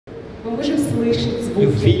Мы можем слышать звуки.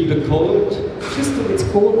 You feel the cold. Чувствовать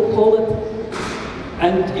холод.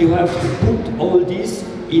 And you have to put all this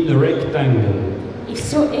in a rectangle. И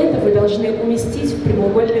все это вы должны уместить в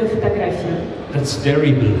прямоугольную фотографию. That's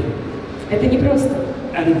terrible. Это непросто.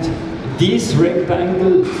 And this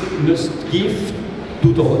rectangle must give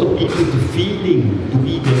to the other people the feeling to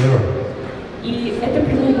be there. И это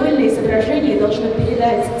прямоугольное изображение должно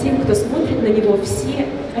передать тем, кто смотрит на него, все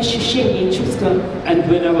ощущения и чувства. And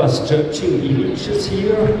when I was judging images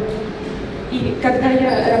here, и когда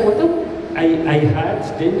я работал, I had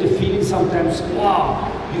then the feeling sometimes, wow,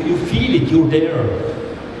 you feel it, you're there.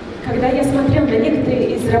 Когда я смотрел на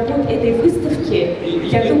некоторые из работ этой выставки,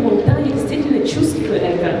 я думал, да, я действительно чувствую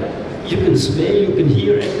это. You can smell, you can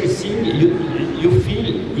hear everything, you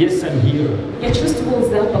feel, yes, I'm here. Я чувствовал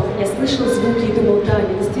запах, я слышал звуки и думал, да,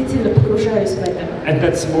 я действительно погружаюсь в это. And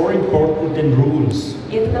that's more important than rules.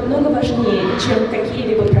 И это намного важнее, чем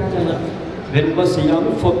какие-либо правила. When I was a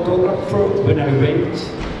young photographer, when I went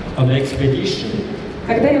on an expedition,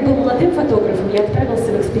 когда я был молодым фотографом, я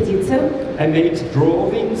отправился в экспедицию. I made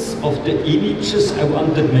drawings of the images I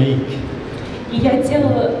wanted to make. И я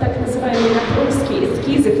делала так называемые наброски,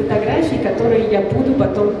 эскизы фотографий, которые я буду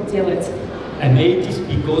потом делать. I made this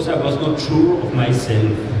because I was not sure of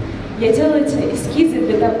myself. Я делала эти эскизы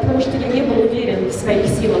потому что я не был уверен в своих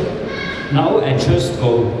силах. Now I just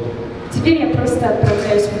go. Теперь я просто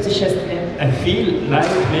отправляюсь в путешествие. I feel like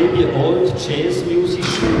maybe an old jazz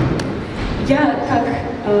musician. Я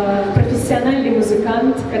как профессиональный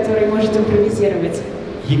музыкант, который может импровизировать.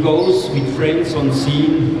 He goes with friends on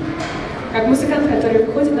scene. Как музыкант, который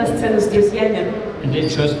выходит на сцену с друзьями. And they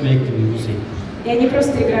just make the music. И они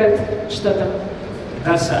просто играют что-то.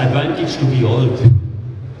 That's the advantage to be old.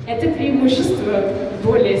 Это преимущество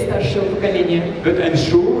более старшего поколения. But I'm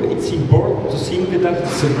sure it's important to think that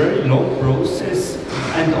it's a very long process,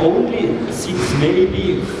 and only since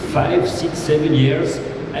maybe 5, 6, 7 years,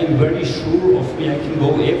 I'm very sure of me. I can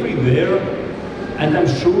go everywhere, and I'm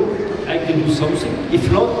sure I can do something.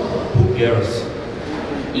 If not, who cares?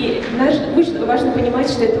 И важно понимать,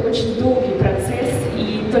 что это очень долгий процесс,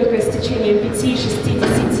 и только с течением 5, 6,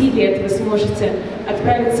 10 лет вы сможете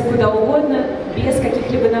отправиться куда угодно, без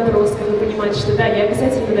каких-либо набросков, и понимать, что да, я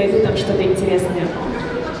обязательно найду там что-то интересное.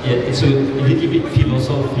 Yeah, it's a little bit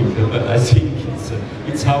philosophical, but I think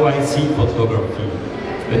it's how I see photography.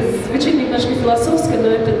 Звучит немножко философски, но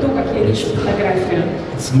это то, как я вижу фотографию.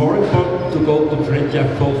 It's more important to go to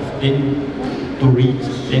Tretjakov than to read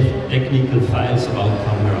technical files about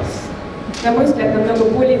cameras. На мой взгляд, намного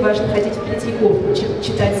более важно ходить в Третьяковку, чем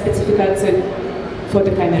читать спецификацию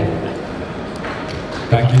фотокамеры.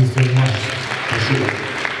 Thank you so much. Спасибо.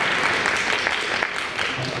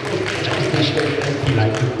 I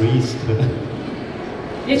like a priest.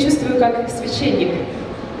 Я чувствую, как священник.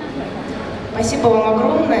 Спасибо вам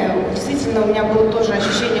огромное. Действительно, у меня было тоже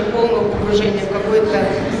ощущение полного погружения в какой-то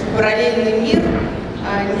параллельный мир,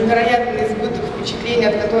 невероятный избыток впечатлений,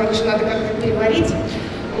 от которых еще надо как-то переварить.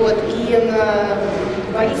 Вот. И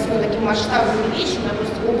воистину такие масштабные вещи, у меня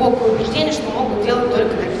просто глубокое убеждение, что могут делать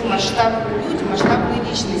только такие масштабные люди, масштабные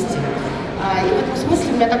личности. И в этом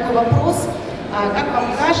смысле у меня такой вопрос. Как вам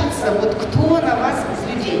кажется, вот кто на вас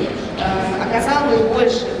из людей оказал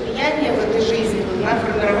наибольшее влияние в этой жизни на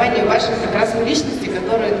формирование вашей прекрасной личности,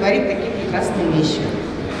 которая творит такие прекрасные вещи?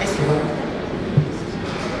 Спасибо.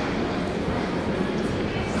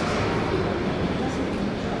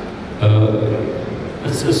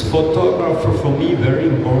 As a photographer, for me, very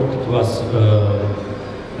important was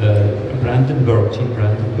Brandenburg, Jim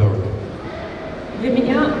Brandenburg. Для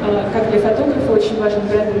меня, как для фотографа, очень важен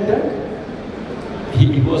Бранденберг.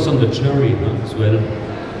 He was on the jury as well.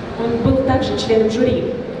 Он был также членом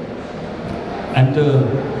жюри. And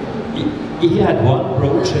he had one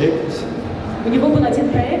project. У него был один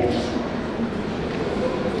проект.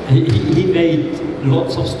 He made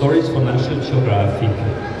lots of stories for National Geographic.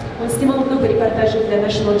 Он снимал много репортажей для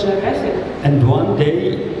National Geographic. And one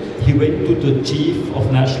day he went to the chief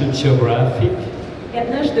of National Geographic. И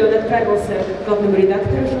однажды он отправился к главному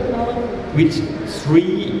редактору журнала. With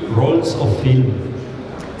 3 rolls of film.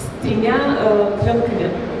 С 3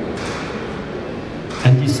 пленками.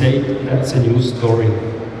 And he said, that's a new story.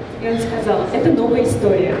 И он сказал, это новая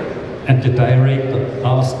история. And the director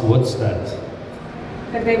asked, what's that?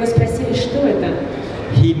 Когда его спросили, что это?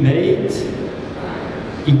 He made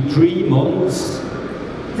in 3 months.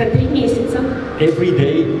 За 3 месяца. Every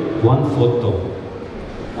day 1 photo.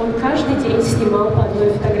 Он каждый день снимал по одной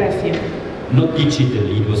фотографии. Not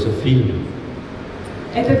digitally, it was a film.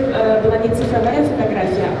 Это была не цифровая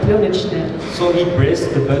фотография, а пленочная. So he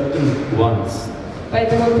pressed the button once.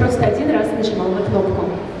 Поэтому он просто один раз нажимал на кнопку.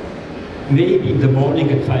 maybe in the morning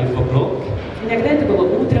at 5 o'clock. Иногда это было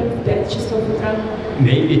утром в 5 часов утра.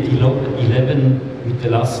 Maybe at 11 with the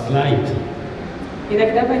last light.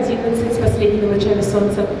 Иногда в 11 с последними лучами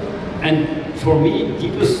солнца. And for me,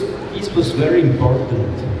 this was very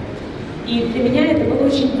important. И для меня это было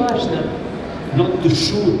очень важно. Not to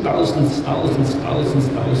shoot thousands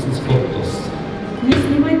photos. Не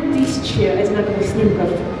снимать тысячи одинаковых снимков.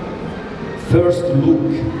 First look,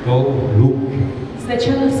 go look.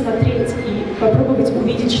 Сначала смотреть и попробовать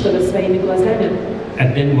увидеть что-то своими глазами.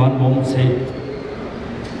 And then one moment say,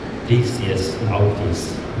 this, yes, now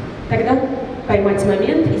this. Тогда поймать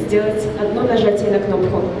момент и сделать одно нажатие на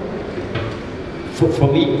кнопку. For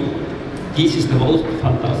me, this is the most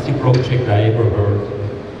fantastic project I ever heard.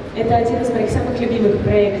 Это один из моих самых любимых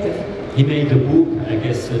проектов. He made a book, I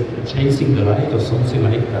guess, Chasing the Light or something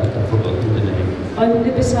like that. I forgot the name. Он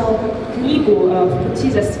написал книгу «В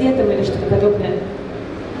пути за светом» или что-то подобное.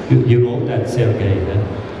 You know that, Sergey?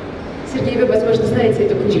 Сергей, вы, возможно, знаете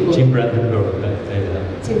эту книгу. Jim Brandenburg.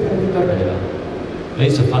 Тим Бранденбург.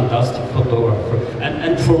 He's a fantastic photographer.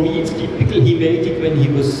 And for me, it's typical. He made it when he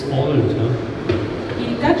was old.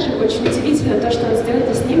 И также очень удивительно то, что он сделал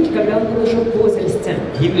эти снимки, когда он был уже в возрасте.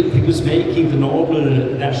 He was making the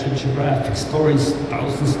normal National Geographic stories,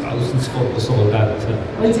 thousands photos, all that.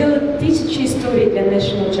 Он делал тысячи историй для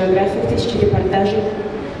National Geographic, тысячи репортажей.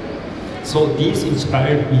 So this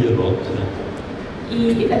inspired me a lot.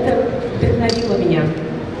 И это вдохновило меня.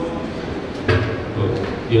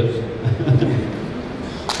 Yes.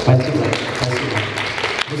 Спасибо.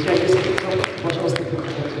 Друзья, если пожалуйста,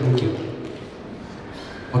 поднимите руки.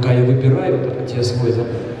 Пока я выбираю, вот те свой.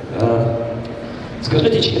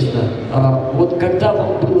 Скажите честно, вот когда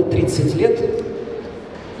вам было 30 лет,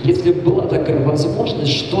 если была такая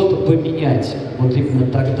возможность что-то поменять, вот именно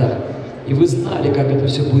тогда, и вы знали, как это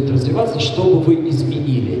все будет развиваться, что бы вы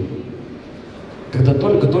изменили, когда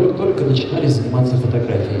только начинали заниматься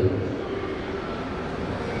фотографией?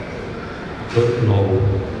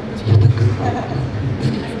 Я так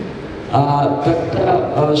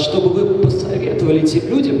тогда, чтобы вы посоветовали тем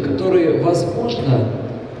людям, которые, возможно,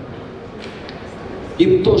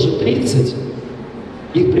 им тоже 30,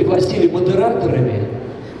 их пригласили модераторами,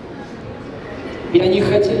 и они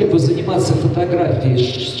хотели бы заниматься фотографией,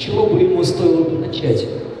 с чего бы ему стоило бы начать?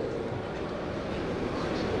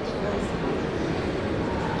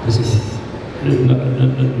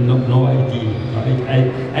 No idea.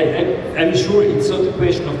 I'm sure it's not a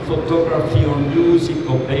question of photography or music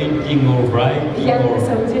or painting or writing. Я на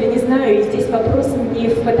самом деле не знаю, и здесь вопрос не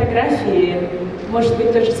в фотографии, может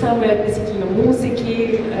быть то же самое относительно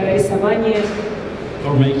музыки, рисования.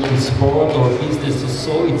 Or making sport or business or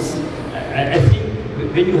so. I think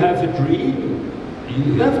when you have a dream,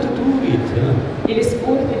 you have to do it. Или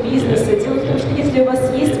спорт, и бизнес. Дело в том, что если у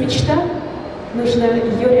вас есть мечта, нужно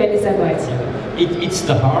ее реализовать. It's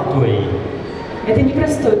the hard way. Это не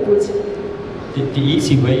простой путь. The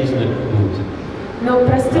easy way is not good. Но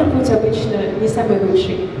простой путь обычно не самый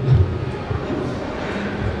лучший.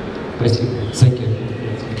 Спасибо.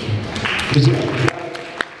 Друзья,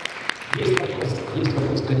 есть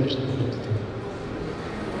вопрос, конечно.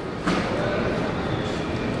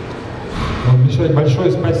 Мишель,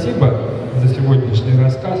 большое спасибо за сегодняшний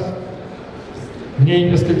рассказ. Мне и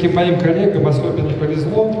нескольким моим коллегам особенно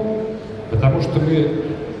повезло, потому что мы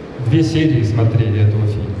 2 серии смотрели этого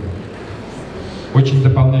фильма, очень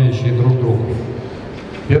дополняющие друг друга.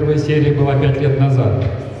 Первая серия была 5 лет назад,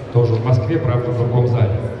 тоже в Москве, правда, в другом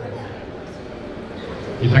зале.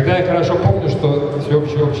 И тогда я хорошо помню, что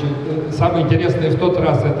всеобщее. Самое интересное в тот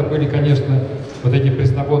раз это были, конечно, вот эти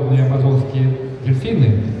пресноводные амазонские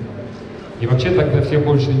дельфины. И вообще тогда все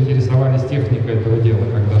больше интересовались техникой этого дела,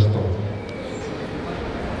 когда что.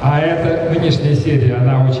 А эта нынешняя серия,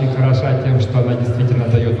 она очень хороша тем, что она действительно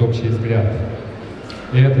дает общий взгляд.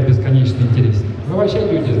 И это бесконечно интересно. Ну, вообще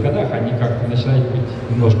люди в годах, они как-то начинают быть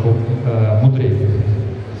немножко мудрее.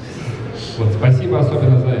 Вот, спасибо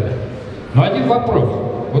особенно за это. Но один вопрос.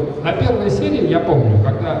 Вот на первой серии, я помню,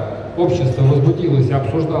 когда общество возбудилось и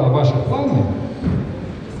обсуждало ваши планы,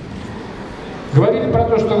 говорили про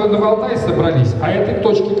то, что вы на Валдай собрались, а этой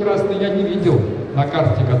точки красной я не видел на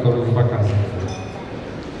карте, которую вы показываете.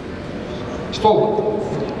 Что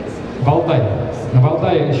Валдай? На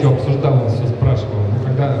Валдае еще обсуждалось, все спрашивал,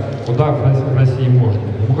 куда в России можно.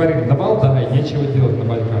 Мы говорили, на Валдай, нечего делать на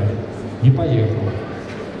Байкале. Не поехал.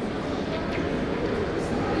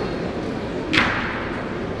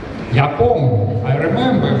 Я помню, I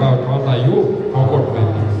remember about Валдай, you award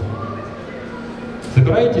maybe.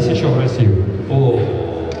 Собираетесь еще в Россию? Oh,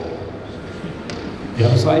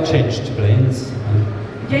 yeah, so I changed plans.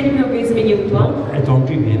 Я немного изменил план. I don't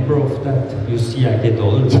remember of that. You see, I get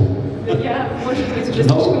old. Я, может быть, уже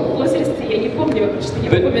слишком в возрасте, я не помню, что я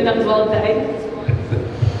упоминал Валдай.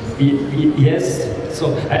 Yes,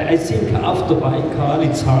 so I think after Baikal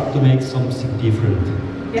it's hard to make something different.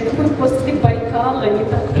 Я думаю, после Байкала не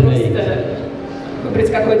так просто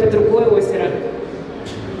выбрать какое-то другое озеро.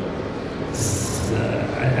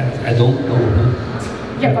 I don't know.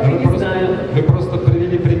 Я пока не знаю. Вы просто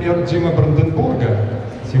привели пример Джима Бранденбурга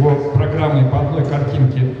с его программой по одной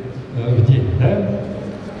картинке в день, да?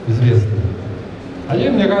 Известно. А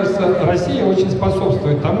мне кажется, Россия очень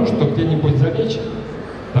способствует тому, что где-нибудь залечь,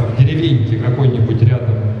 там, в деревеньке какой-нибудь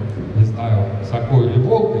рядом, не знаю, с Окой или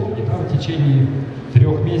Волгой, и там в течение 3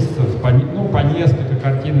 месяцев по несколько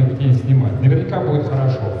картинок в день снимать. Наверняка будет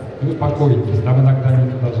хорошо. И успокоитесь, там иногда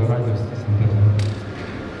нет даже радио с интернетом.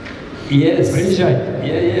 Yes. Приезжайте.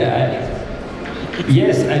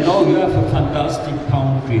 Yes, I know you have a fantastic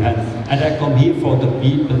country, and I come here for the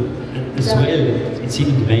people as well. It's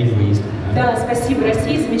even the main reason. Да, спасибо.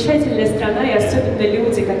 Россия замечательная страна, и особенно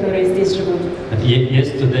люди, которые здесь живут.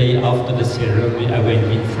 Yesterday, after the ceremony, I went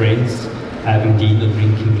with friends, having dinner,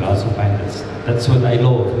 drinking glass of wine. That's what I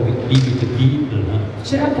love, be with the people.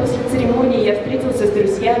 Вчера после церемонии я встретился с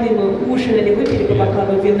друзьями, мы ужинали, выпили по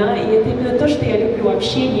бокалу вина, и это именно то, что я люблю,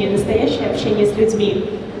 общение, настоящее общение с людьми.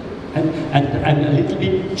 And I'm a little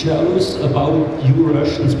bit jealous about you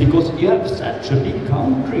Russians, because you have such a big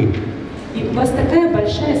country. И у вас такая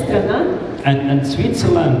большая страна. And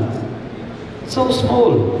Switzerland, so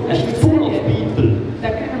small, and full of people.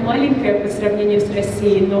 Такая маленькая по сравнению с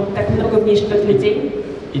Россией, но так много в ней живет людей.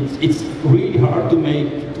 It's really hard to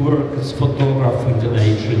work as photographer in the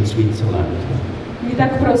nature in Switzerland. Не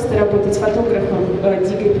так просто работать фотографом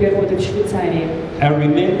дикой природы в Швейцарии. I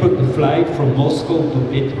remember the flight from Moscow to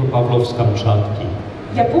Petropavlovsk-Kamchatsky.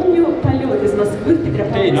 Я помню полет из Москвы в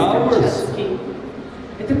Петропавловск-Камчатский.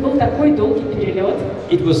 Это был такой долгий перелет.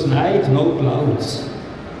 It was night, no clouds.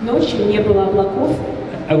 Ночью не было облаков.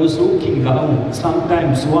 I was looking down,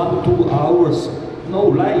 sometimes 1-2 hours, no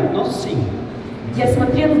light, nothing. Я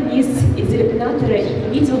смотрел вниз из иллюминатора и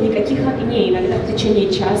не видел никаких огней, иногда в течение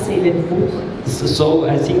часа или 2. So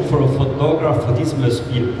I think for a photographer this must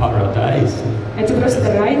be a paradise. Это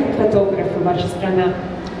просто рай фотографа, ваша страна.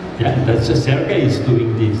 Yeah, that's Sergei is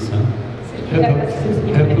doing this. Это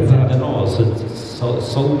да. No,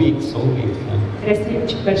 so big. Россия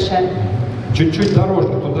очень большая. Чуть-чуть дороже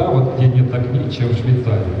туда, вот где нет огней, чем в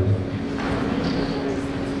Швейцарии.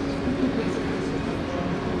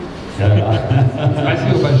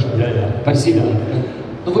 Спасибо большое. Спасибо.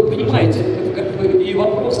 Ну вы понимаете, это как бы и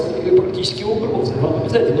вопрос, и практически угроза. Вам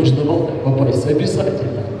обязательно нужно на Валдай попасть,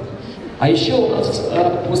 обязательно. А еще у нас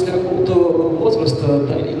после какого-то возраста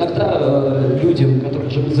иногда людям, которые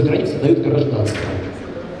живут за границей, дают гражданство.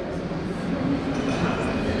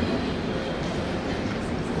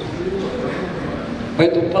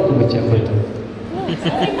 Поэтому подумайте об этом.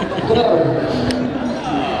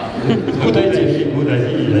 Куда идти?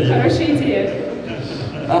 Хорошая идея.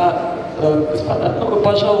 Господа,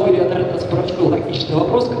 пожалуй, я, наверное, спрошу логичный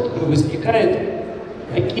вопрос, который возникает.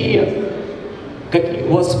 Какие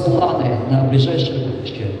у вас планы на ближайшее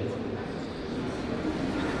будущее?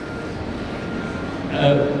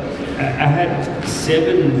 I had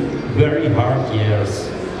 7 very hard years.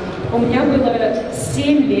 У меня было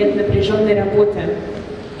 7 лет напряженной работы.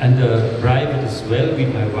 And private as well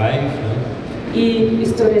with my wife. И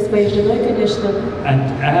история с моей женой, конечно. And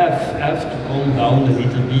I have to calm down a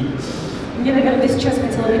little bit. Мне, наверное, сейчас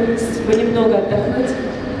хотелось бы немного отдохнуть.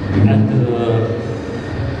 And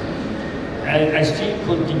I still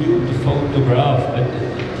continue to photograph. But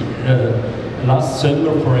last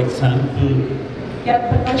summer, for example, Я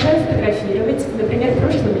продолжаю фотографировать. Например,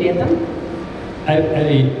 прошлым летом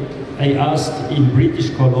I asked in British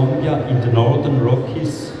Columbia, in the Northern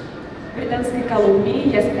Rockies, в Британской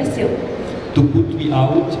Колумбии я спросил, to put me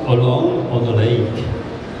out alone on a lake.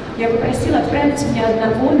 Я попросила отправить меня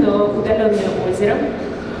одного на удаленное озеро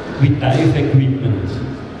With dive equipment.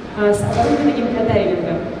 с оборудованием для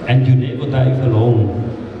дайвинга. And you never dive alone.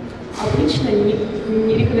 Обычно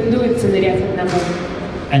не рекомендуется нырять одному.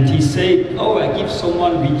 And he said, "Oh, I give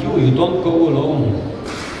someone with you. You don't go alone."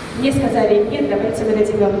 Мне сказали, нет, давайте мы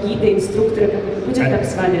дадим вам гида, инструктора, который будет там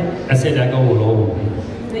с вами. I said, "I go alone."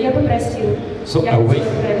 Но я попросил, я хотел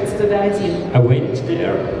отправиться туда один. I went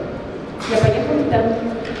there. Я поехал туда.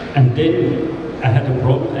 And then I had a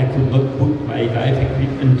problem. I could not put my dive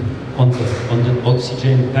equipment on the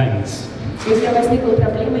oxygen tanks. И у меня возникла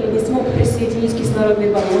проблема, я не смог присоединить кислородный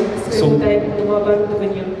баллон к своему дайвинговому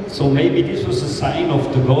оборудованию. So maybe this was a sign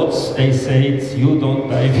of the gods. They said, "You don't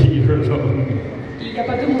dive here alone." И я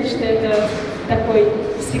подумала, что это такой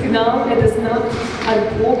сигнал, это знак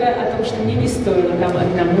от Бога о том, что мне не стоило там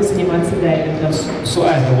одному заниматься дайвингом. So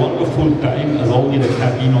I had a wonderful time alone in a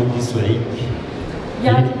cabin on this lake.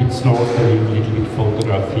 A little bit snorkeling, a little bit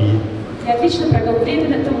photography. Я отлично провел время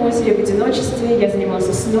на этом озере в одиночестве, я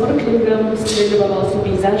занимался снорклингом, любовался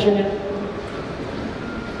пейзажами.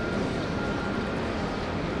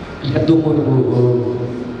 Я думаю,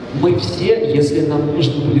 мы все, если нам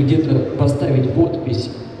нужно будет где-то поставить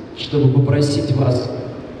подпись, чтобы попросить вас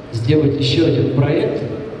сделать еще один проект,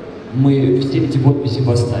 мы все эти подписи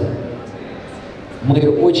поставим. Мы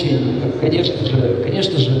очень, конечно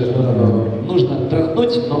же, нужно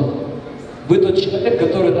отдохнуть, но вы тот человек,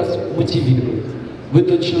 который нас мотивирует. Вы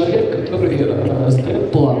тот человек, который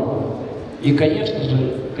сдает план. И, конечно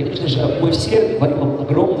же, мы все вам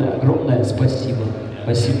огромное спасибо.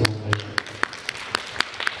 Спасибо.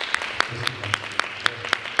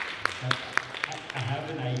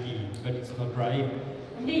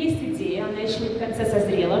 У меня есть идея, она еще не в конце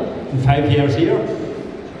созрела. 5 years here.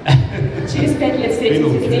 Через 5 лет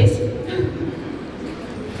встретимся здесь.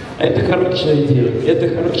 Это хорошая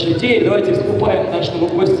идея. Давайте искупаем нашего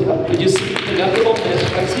гостя. Аплодисменты. Огромное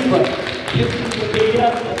спасибо. Действительно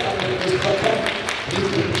приятно, господа,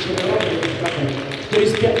 Мишель Рогго.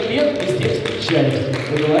 Через 5 лет мы здесь встречаемся.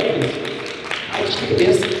 Договорились?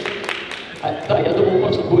 Да, я думаю,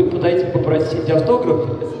 можно будет подойти попросить автограф,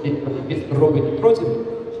 если мистер Рогго не против.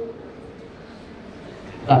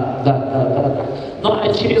 Да. Ну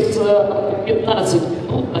а через 15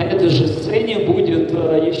 минут на этой же сцене будет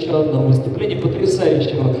еще одно выступление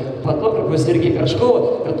потрясающего фотографа Сергея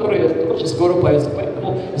Горшкова, который тоже скоро появится.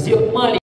 Поэтому сделать маленький